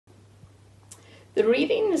The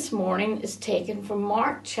reading this morning is taken from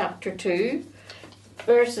Mark chapter 2,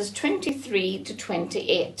 verses 23 to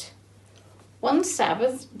 28. One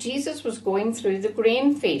Sabbath, Jesus was going through the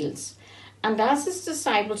grain fields, and as his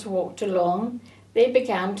disciples walked along, they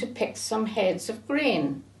began to pick some heads of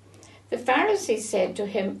grain. The Pharisees said to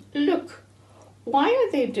him, "Look, why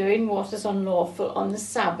are they doing what is unlawful on the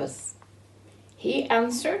Sabbath?" He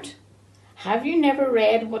answered, "Have you never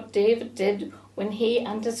read what David did when he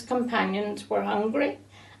and his companions were hungry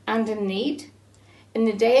and in need? In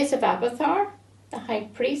the days of Abiathar, the high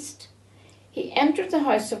priest, he entered the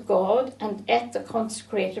house of God and ate the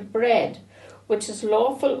consecrated bread, which is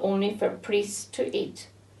lawful only for priests to eat.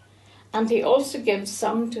 And he also gives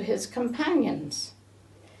some to his companions."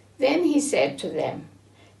 Then he said to them,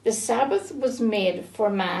 "The Sabbath was made for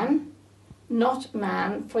man, not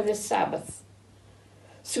man for the Sabbath.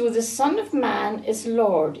 So the Son of Man is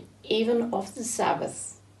Lord even of the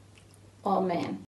Sabbath." Amen.